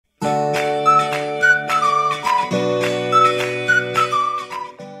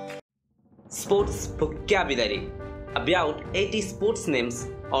vocabulary. About 80 sports names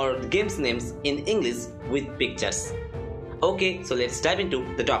or games names in English with pictures. Okay, so let's dive into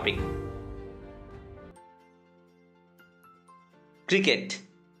the topic. Cricket,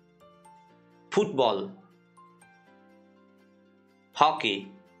 football,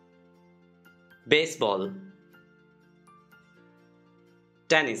 hockey, baseball,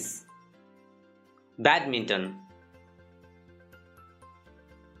 tennis, badminton,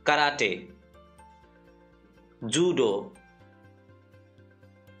 karate, judo,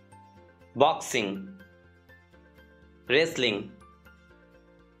 boxing, wrestling,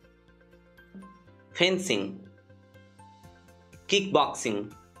 fencing, kickboxing,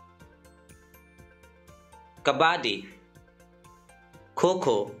 kabaddi,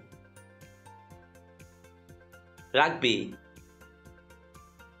 kho-kho, rugby,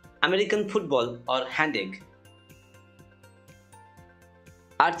 American football or hand-egg,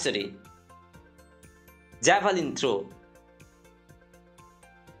 archery, javelin throw,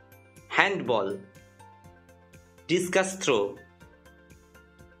 handball, discus throw,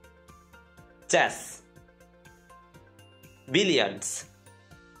 chess, billiards,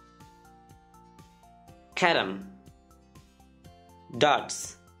 carom,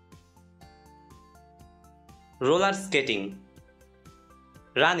 darts, roller skating,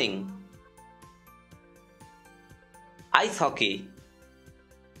 running, ice hockey,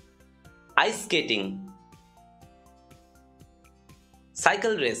 ice skating,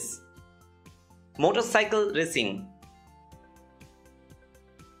 cycle race, motorcycle racing,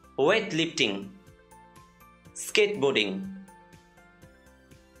 weightlifting, skateboarding,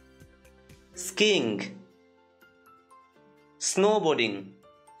 skiing, snowboarding,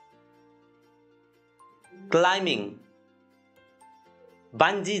 climbing,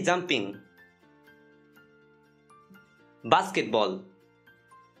 bungee jumping, basketball,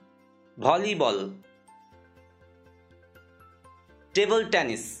 volleyball, table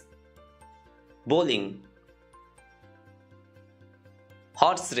tennis, bowling,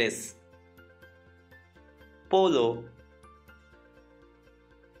 horse race, polo,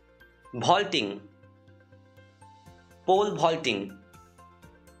 vaulting, pole vaulting,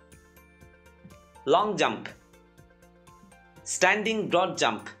 long jump, standing broad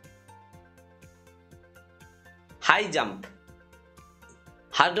jump, high jump,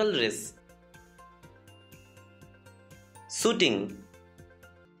 hurdle race, shooting,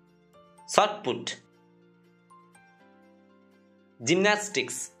 shot put,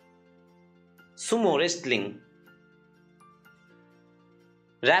 gymnastics, sumo wrestling,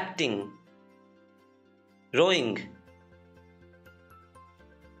 rafting, rowing,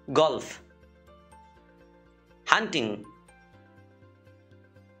 golf, hunting,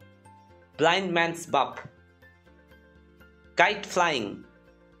 blind man's buff, kite flying,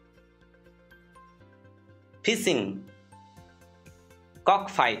 fishing,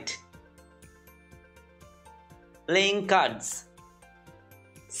 cockfight, playing cards,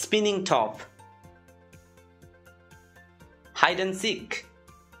 spinning top, hide and seek,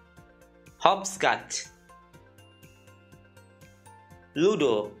 hopscotch,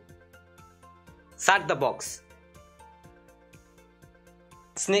 ludo, start the box,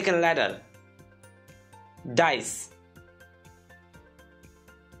 snake and ladder, dice,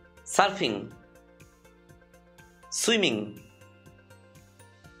 surfing, swimming,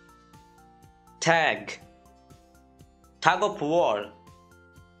 tag, tug of war,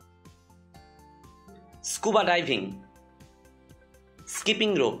 scuba diving,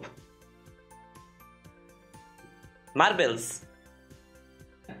 skipping rope, marbles,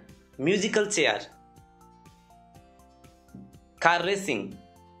 musical chair, car racing,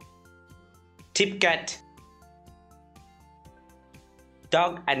 tip cat,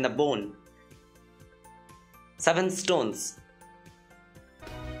 dog and the bone, 7 stones,